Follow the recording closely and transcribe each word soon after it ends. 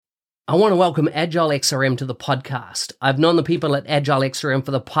I want to welcome Agile XRM to the podcast. I've known the people at Agile XRM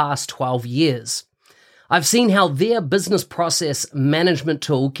for the past 12 years. I've seen how their business process management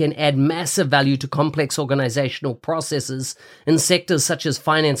tool can add massive value to complex organizational processes in sectors such as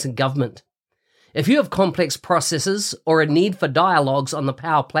finance and government. If you have complex processes or a need for dialogues on the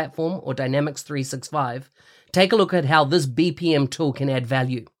Power Platform or Dynamics 365, take a look at how this BPM tool can add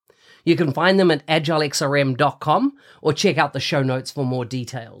value. You can find them at agilexrm.com or check out the show notes for more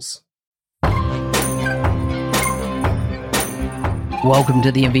details. Welcome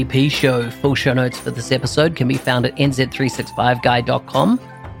to the MVP Show. Full show notes for this episode can be found at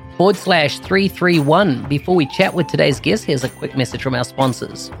nz365guy.com/331. Before we chat with today's guest, here's a quick message from our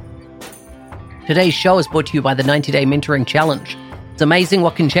sponsors. Today's show is brought to you by the 90-Day Mentoring Challenge. It's amazing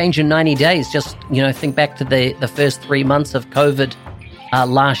what can change in 90 days. Just, think back to the first 3 months of COVID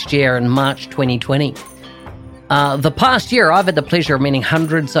last year in March 2020. The past year, I've had the pleasure of meeting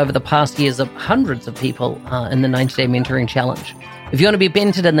hundreds of people in the 90-Day Mentoring Challenge. If you want to be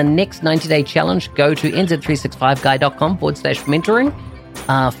mentored in the next 90-day challenge, go to nz365guy.com/mentoring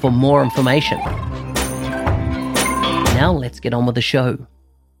for more information. Now let's get on with the show.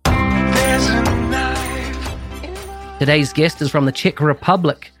 Today's guest is from the Czech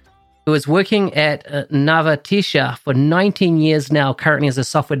Republic, who is working at Navatisha for 19 years now, currently as a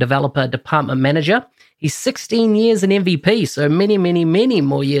software developer, department manager. He's 16 years in MVP, so many, many, many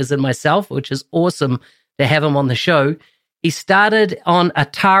more years than myself, which is awesome to have him on the show. He started on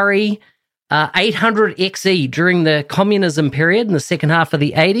Atari 800XE during the communism period in the second half of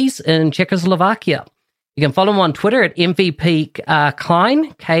the 80s in Czechoslovakia. You can follow him on Twitter at MVP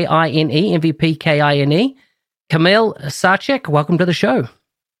Klein, K-I-N-E, MVP K-I-N-E. Kamil Sarcek, welcome to the show.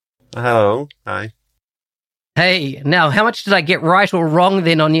 Hello. Hi. Hey, now how much did I get right or wrong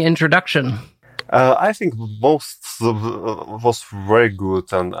then on your introduction? I think most was very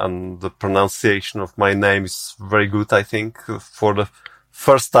good, and the pronunciation of my name is very good, I think, for the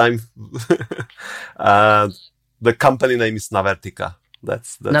first time. The company name is Navertica.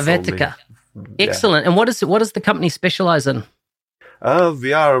 That's Navertica. Excellent. And what does the company specialize in?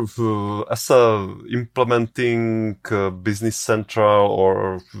 We are implementing Business Central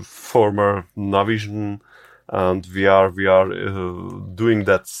or former Navision. And we are doing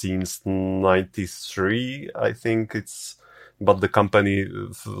that since 93, I think but the company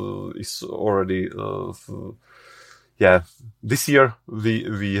is already, this year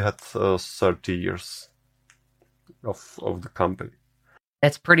we had 30 years of the company.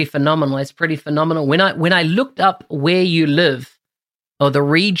 That's pretty phenomenal. When I looked up where you live or the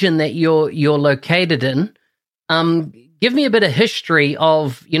region that you're located in, give me a bit of history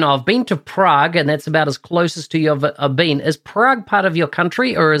of, I've been to Prague, and that's about as close as to you've been. Is Prague part of your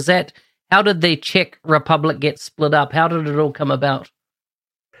country, or how did the Czech Republic get split up? How did it all come about?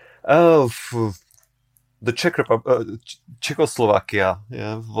 The Czechoslovakia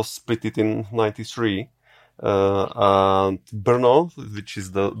was split it in 93. And Brno, which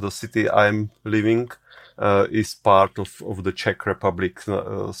is the city I'm living, is part of the Czech Republic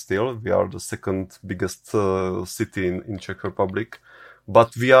still. We are the second biggest city in Czech Republic.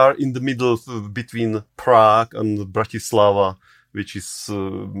 But we are in the middle between Prague and Bratislava, which is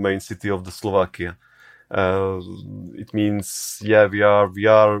main city of the Slovakia. It means, we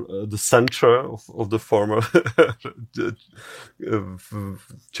are the center of the former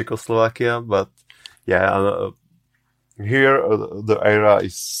Czechoslovakia. But here, the area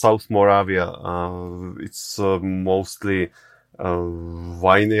is South Moravia. It's mostly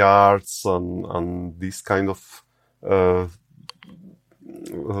vineyards and this kind of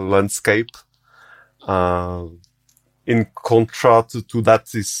landscape. In contrast to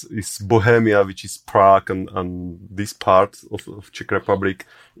that is Bohemia, which is Prague and this part of Czech Republic.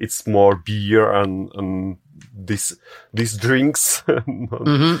 It's more beer and these drinks.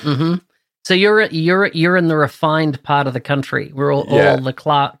 So you're in the refined part of the country where all the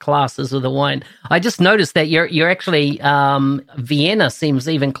classes of the wine. I just noticed that you're actually Vienna seems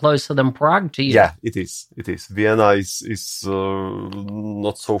even closer than Prague to you. Yeah, it is. Vienna is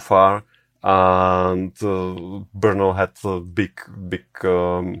not so far, and Brno had a big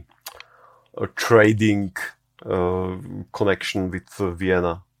trading connection with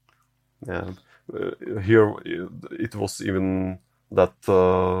Vienna. Yeah, here it was even that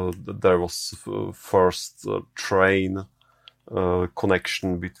there was first train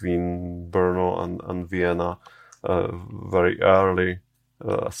connection between Brno and Vienna very early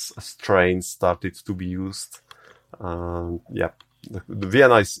as trains started to be used. The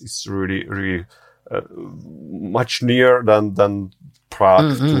Vienna is really much nearer than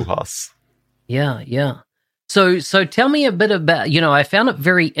Prague to us. Yeah. So tell me a bit about, I found it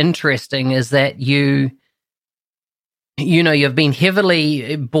very interesting is that you've been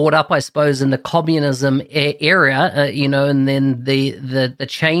heavily brought up, I suppose, in the communism era, and then the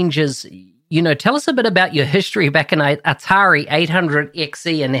changes. Tell us a bit about your history back in Atari 800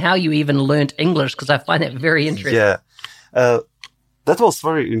 XE and how you even learned English, because I find that very interesting. Yeah, that was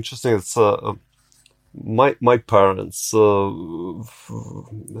very interesting. It's my parents had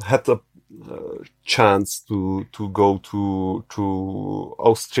a chance to go to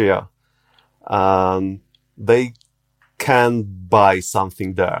Austria, and they can buy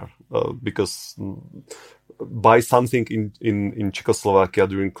something there because buy something in Czechoslovakia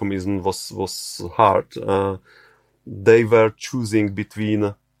during communism was hard. They were choosing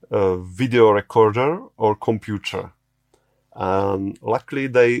between a video recorder or computer, and luckily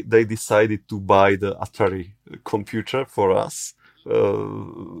they decided to buy the Atari computer for us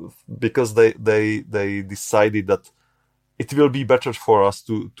because they decided that it will be better for us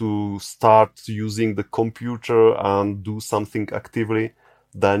to start using the computer and do something actively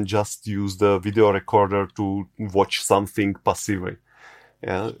than just use the video recorder to watch something passively.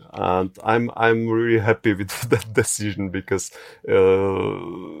 Yeah, and I'm really happy with that decision because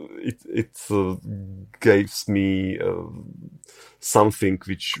it gives me something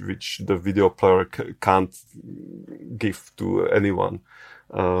which the video player can't give to anyone.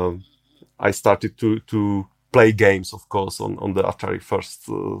 I started to play games, of course, on the Atari first,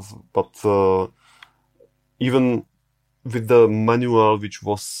 but even with the manual which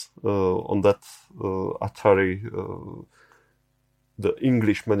was on that Atari, the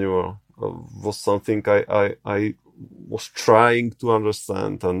English manual was something I was trying to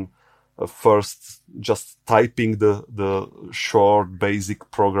understand, and first just typing the short basic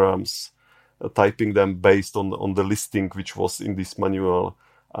programs, typing them based on the listing which was in this manual,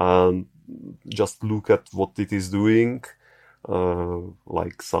 and just look at what it is doing,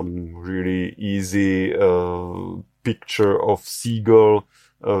 like some really easy picture of seagull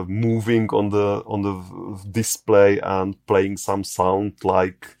moving on the display and playing some sound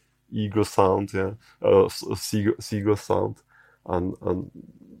like eagle sound, seagull sound, and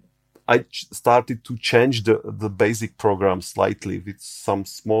I started to change the basic program slightly with some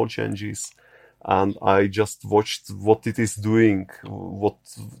small changes. And I just watched what it is doing, what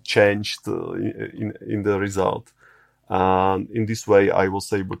changed in the result. And in this way, I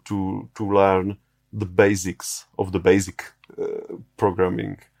was able to learn the basics of the basic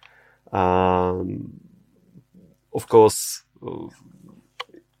programming. And of course,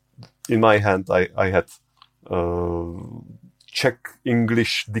 in my hand, I had Czech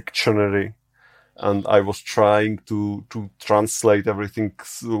English dictionary, and I was trying to translate everything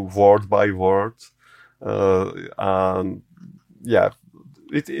word by word, and yeah,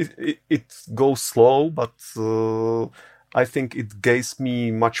 it goes slow, but I think it gives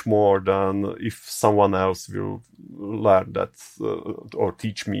me much more than if someone else will learn that or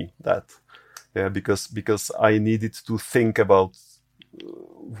teach me that. Yeah, because I needed to think about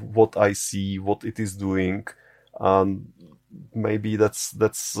what I see, what it is doing, and maybe that's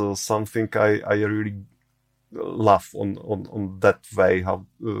something I really love on that way, how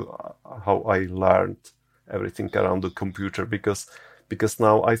I learned everything around the computer, because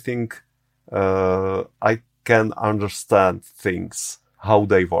now I think I can understand things, how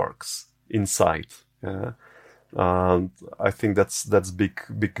they works inside. Yeah? And I think that's big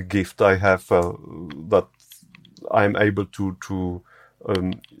gift I have, that I'm able to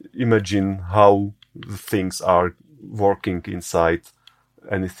imagine how things are working inside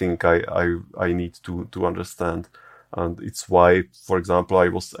anything I need to understand. And it's why, for example, I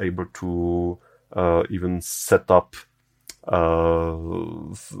was able to even set up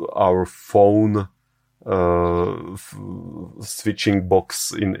our phone switching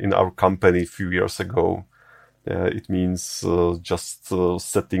box in our company a few years ago. It means just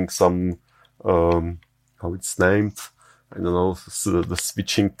setting some how it's named, I don't know, the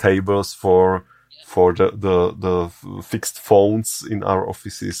switching tables for the fixed phones in our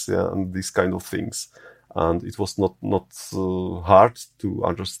offices, and these kind of things. And it was not hard to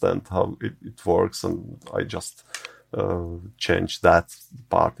understand how it works, and I just changed that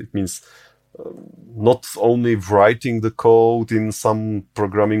part. It means not only writing the code in some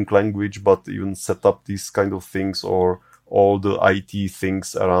programming language, but even set up these kind of things, or all the IT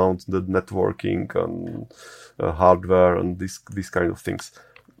things around the networking and hardware and these kind of things.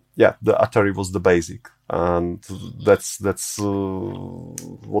 Yeah, the Atari was the basic, and that's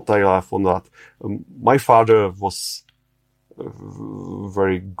what I love on that. My father was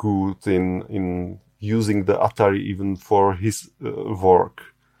very good in using the Atari even for his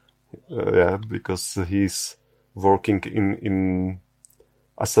work. Because he's working in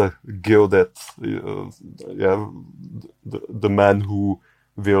as a geodet, the man who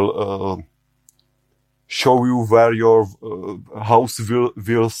will show you where your house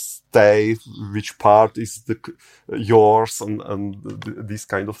will stay, which part is yours, and these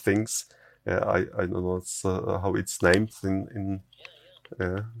kind of things. I don't know how it's named in.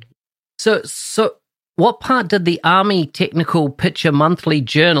 So what part did the Army Technical Picture Monthly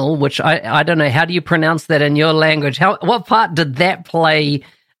Journal, which I don't know, how do you pronounce that in your language? What part did that play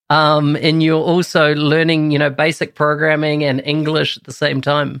in your also learning, basic programming and English at the same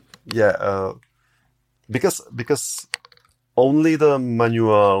time? Yeah, because only the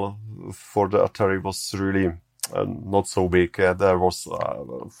manual for the Atari was really not so big. There was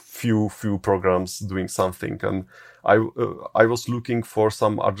few programs doing something, and I was looking for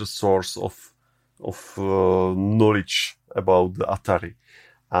some other source of knowledge about the Atari.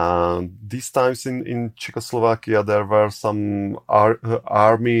 And these times in Czechoslovakia, there were some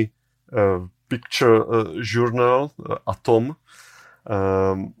army picture journal, Atom,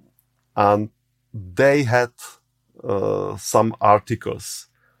 and they had some articles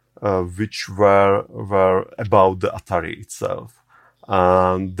which were about the Atari itself,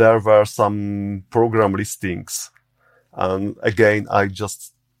 and there were some program listings. And again, I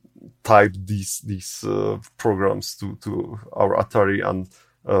just typed these programs to our Atari and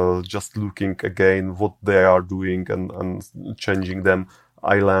just looking again what they are doing and changing them.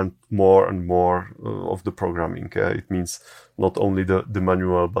 I learned more and more of the programming. It means not only the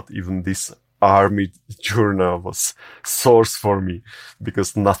manual, but even this army journal was source for me,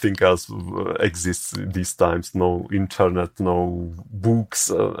 because nothing else exists these times. No internet, no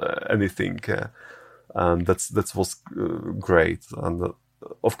books, anything. And that was great. And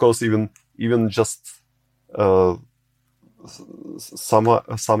of course, even just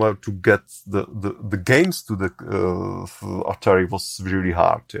somehow to get the games to the Atari was really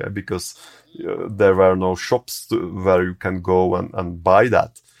hard, because there were no shops where you can go and buy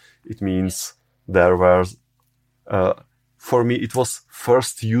that. It means there were, for me, it was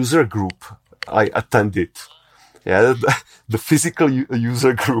first user group I attended. Yeah, the physical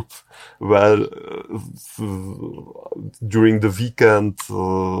user group where during the weekend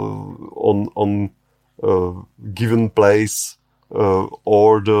on given place,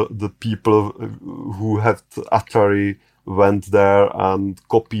 or the people who had Atari went there and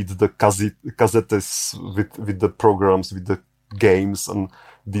copied the cassettes with the programs, with the games and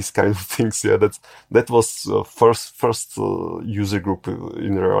these kind of things. Yeah, that was first user group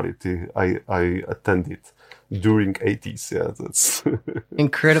in reality I attended during 80s. Yeah, that's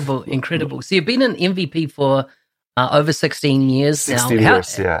incredible. So you've been an MVP for over 16 years now. 16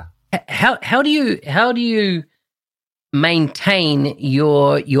 years, yeah. How do you maintain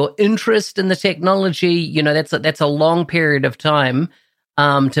your interest in the technology? That's a long period of time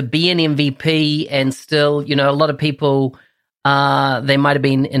to be an MVP, and still, a lot of people they might have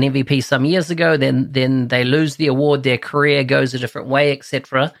been an MVP some years ago, then they lose the award, their career goes a different way,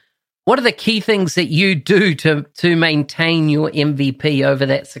 etc. What are the key things that you do to maintain your MVP over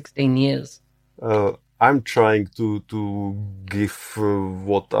that 16 years? I'm trying to give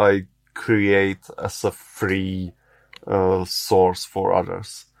what I create as a free source for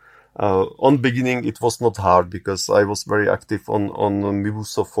others. On beginning, it was not hard because I was very active on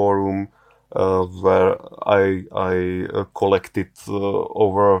Mibuso forum, where I collected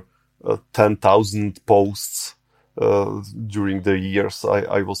over 10,000 posts during the years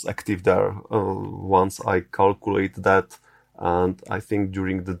I was active there. Once I calculate that, and I think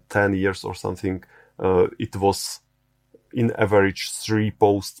during the 10 years or something, it was in average 3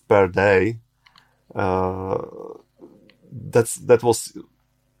 posts per day. That was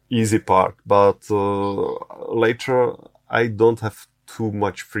easy part, but later I don't have too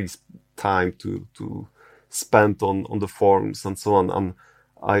much free time to spend on the forums and so on, and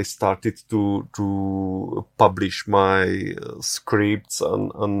I started to publish my scripts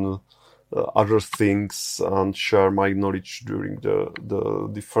and other things and share my knowledge during the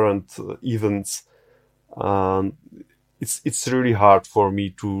different events. And it's really hard for me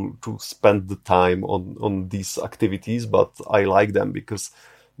to spend the time on these activities, but I like them because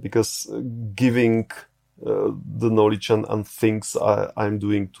giving the knowledge and things I'm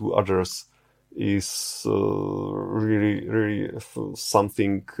doing to others is really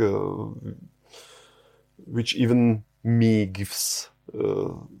something which even me gives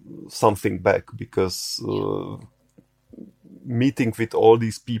something back, because meeting with all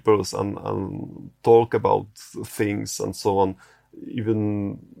these peoples and talk about things and so on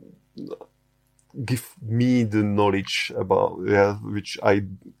even give me the knowledge about which I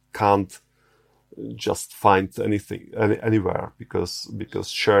can't just find anything anywhere, because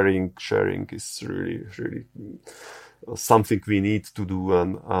sharing is really something we need to do.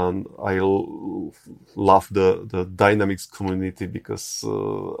 And I love the Dynamics community, because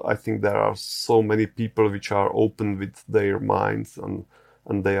I think there are so many people which are open with their minds, and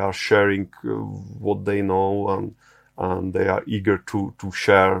they are sharing what they know, and they are eager to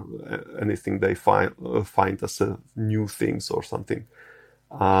share anything they find as a new things or something.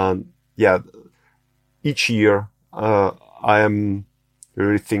 And yeah, each year I am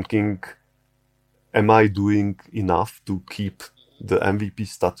really thinking, am I doing enough to keep the MVP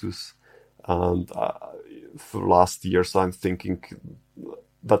status? And for last years, I'm thinking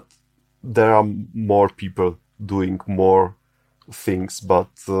that there are more people doing more things, but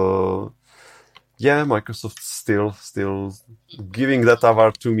yeah, Microsoft still giving that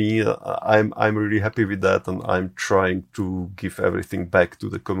award to me. I'm really happy with that, and I'm trying to give everything back to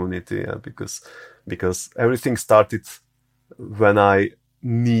the community, because everything started when I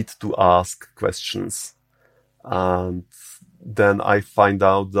need to ask questions, and then I find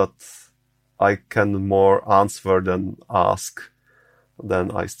out that I can more answer than ask. Then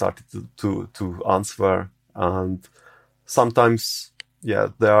I started to answer, and sometimes, yeah,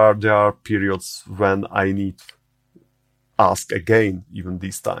 there are periods when I need ask again, even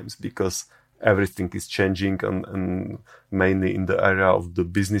these times, because everything is changing, and mainly in the area of the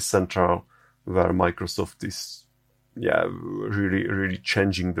Business Central, where Microsoft is, yeah, really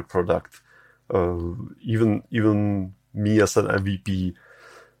changing the product. Even me as an MVP,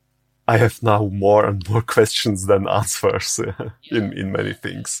 I have now more and more questions than answers in many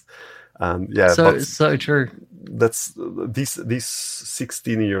things. And yeah, so true. That's these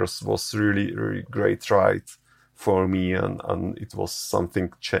 16 years was really great ride for me, and it was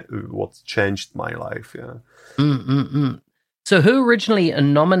something what changed my life. Yeah. So who originally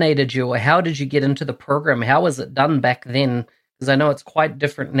nominated you, or how did you get into the program? How was it done back then? Because I know it's quite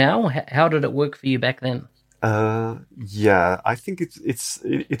different now. How did it work for you back then? Yeah, I think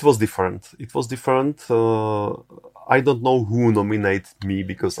it was different. It was different. I don't know who nominated me,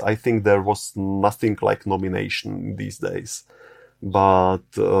 because I think there was nothing like nomination these days. But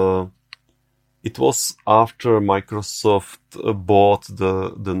it was after Microsoft bought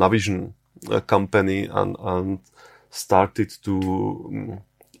the Navision company, and started to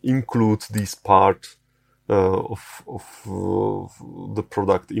include this part of the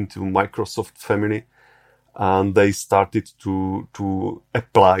product into Microsoft family. And they started to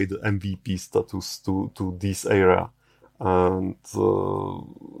apply the MVP status to this area. And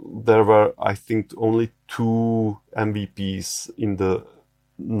there were, I think, only 2 MVPs in the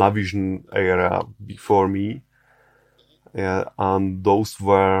Navision area before me. And those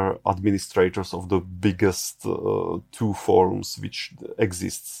were administrators of the biggest 2 forums which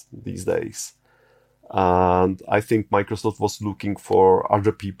exists these days. And I think Microsoft was looking for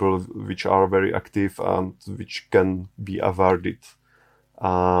other people which are very active and which can be awarded.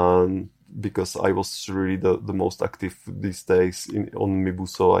 And because I was really the most active these days on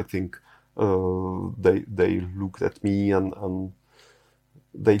Mibuso, I think they looked at me, and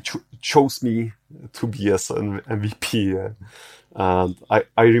they chose me to be as an MVP. And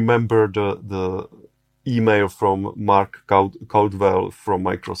I remember the email from Mark Caldwell from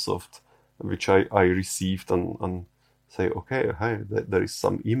Microsoft, which I received, and say, okay, hi, there is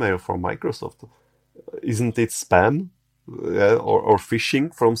some email from Microsoft. Isn't it spam or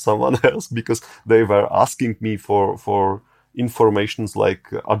phishing from someone else? Because they were asking me for informations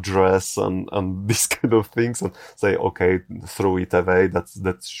like address and these kind of things, and say, okay, throw it away.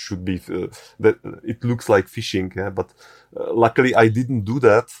 That should be that it looks like phishing. Yeah? But luckily I didn't do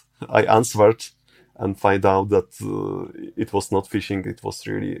that. I answered and find out that it was not phishing. It was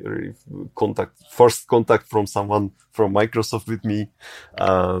really first contact from someone from Microsoft with me,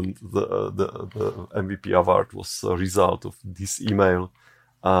 and the MVP award was a result of this email.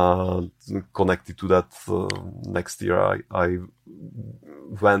 Connected to that, next year I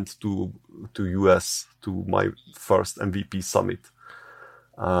went to US to my first MVP summit,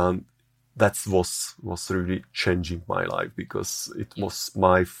 and that was really changing my life, because it was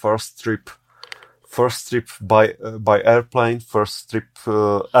my first trip by airplane, first trip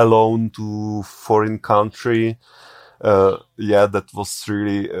alone to foreign country. Yeah, that was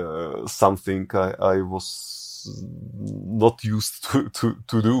really something I was not used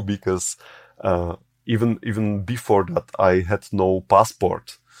to do, because even before that I had no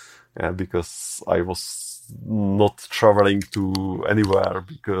passport, because I was not traveling to anywhere,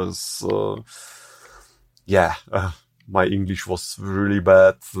 because my English was really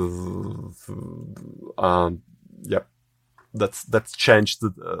bad. Yeah, that's changed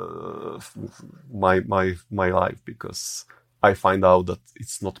my life, because I find out that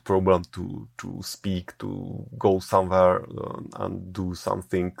it's not a problem to speak, to go somewhere and do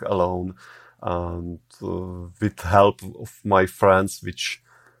something alone, and with help of my friends, which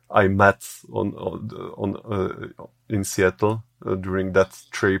I met in Seattle during that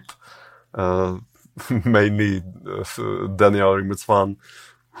trip, mainly Daniel Rimetsvan,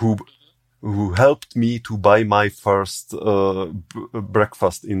 who helped me to buy my first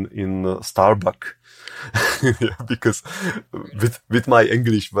breakfast in Starbucks. Yeah, because with my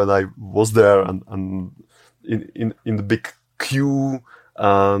English, when I was there and in the big queue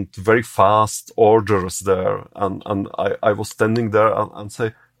and very fast orders there, and I was standing there and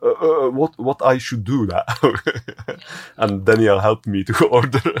say, what I should do now. And Daniel helped me to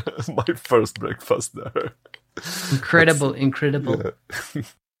order my first breakfast there. Incredible. Yeah.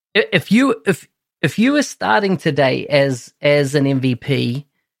 If you were starting today as an MVP,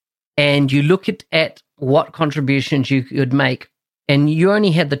 and you look at what contributions you could make, and you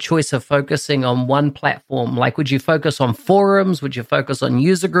only had the choice of focusing on one platform, like would you focus on forums? Would you focus on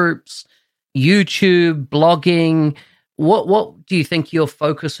user groups, YouTube, blogging? What do you think your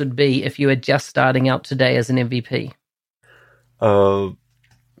focus would be if you were just starting out today as an MVP?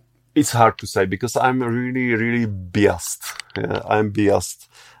 It's hard to say, because I'm really, really biased. Yeah, I'm biased.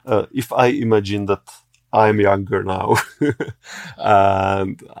 If I imagine that I'm younger now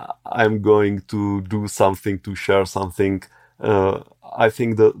and I'm going to do something, to share something, I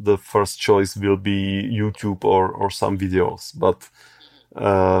think the first choice will be YouTube or some videos. But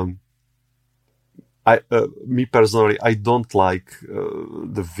me personally, I don't like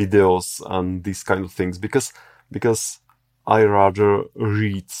the videos and these kind of things, because I rather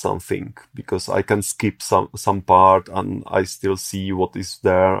read something, because I can skip some part and I still see what is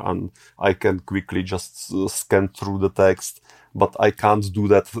there, and I can quickly just scan through the text. But I can't do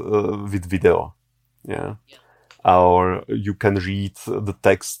that with video. Yeah. Or you can read the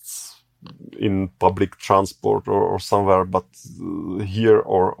texts in public transport or somewhere, but hear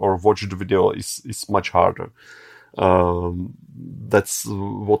or watch the video is much harder. That's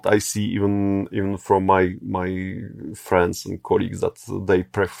what I see even from my friends and colleagues, that they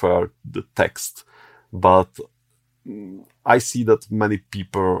prefer the text. But I see that many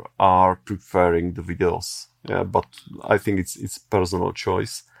people are preferring the videos. Yeah, but I think it's personal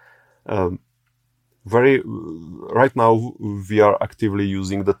choice. Right now we are actively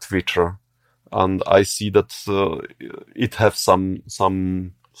using the Twitter, and I see that it has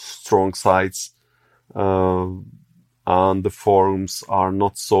some strong sides, and the forums are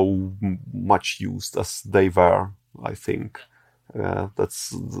not so much used as they were, I think.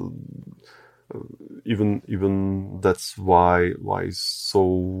 That's even that's why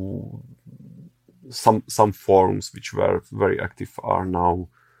so some forums which were very active are now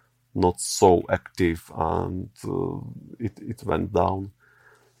not so active, and it went down.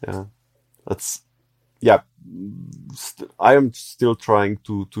 Yeah, I am still trying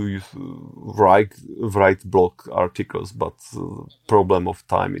to write blog articles, but problem of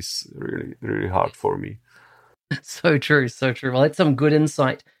time is really, really hard for me. So true. Well, that's some good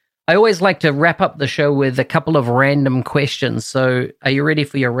insight. I always like to wrap up the show with a couple of random questions. So are you ready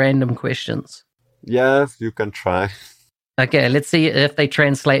for your random questions? Yeah, you can try. Okay, let's see if they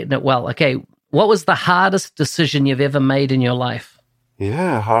translate it well. Okay, what was the hardest decision you've ever made in your life?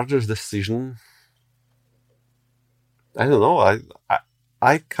 Yeah, hardest decision. I don't know.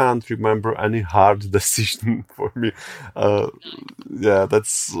 I can't remember any hard decision for me. Yeah,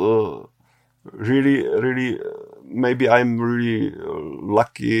 that's really, really. Maybe I'm really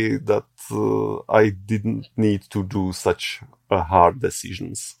lucky that I didn't need to do such hard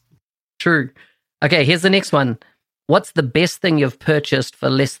decisions. True. Okay, here's the next one. What's the best thing you've purchased for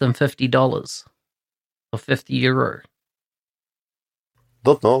less than $50 or €50?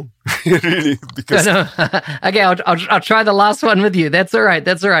 Don't know, really, because no. Okay, I'll try the last one with you. That's all right.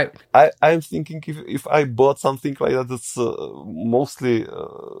 I'm thinking if I bought something like that, it's mostly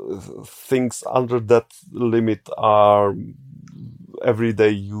things under that limit are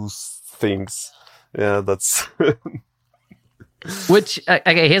everyday use things. Yeah, that's Which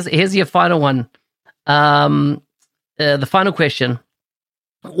okay, here's your final one. The final question.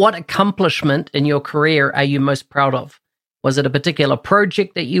 What accomplishment in your career are you most proud of? Was it a particular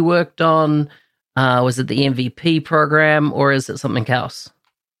project that you worked on? Was it the MVP program, or is it something else?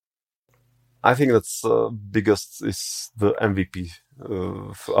 I think that's biggest is the MVP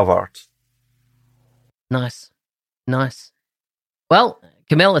award. Nice. Well,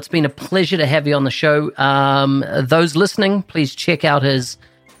 Kamil, it's been a pleasure to have you on the show. Those listening, please check out his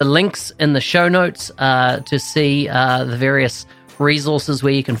the links in the show notes to see the various resources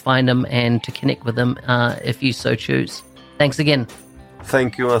where you can find them and to connect with them if you so choose. Thanks again.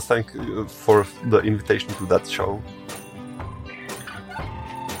 Thank you, and thank you for the invitation to that show.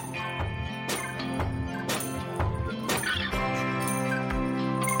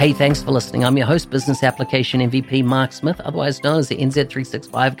 Hey, thanks for listening. I'm your host, Business Application MVP Mark Smith, otherwise known as the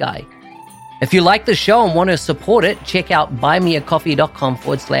NZ365 guy. If you like the show and want to support it, check out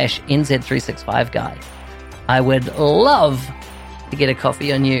buymeacoffee.com/NZ365 guy. I would love to get a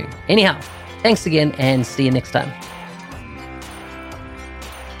coffee on you. Anyhow, thanks again and see you next time.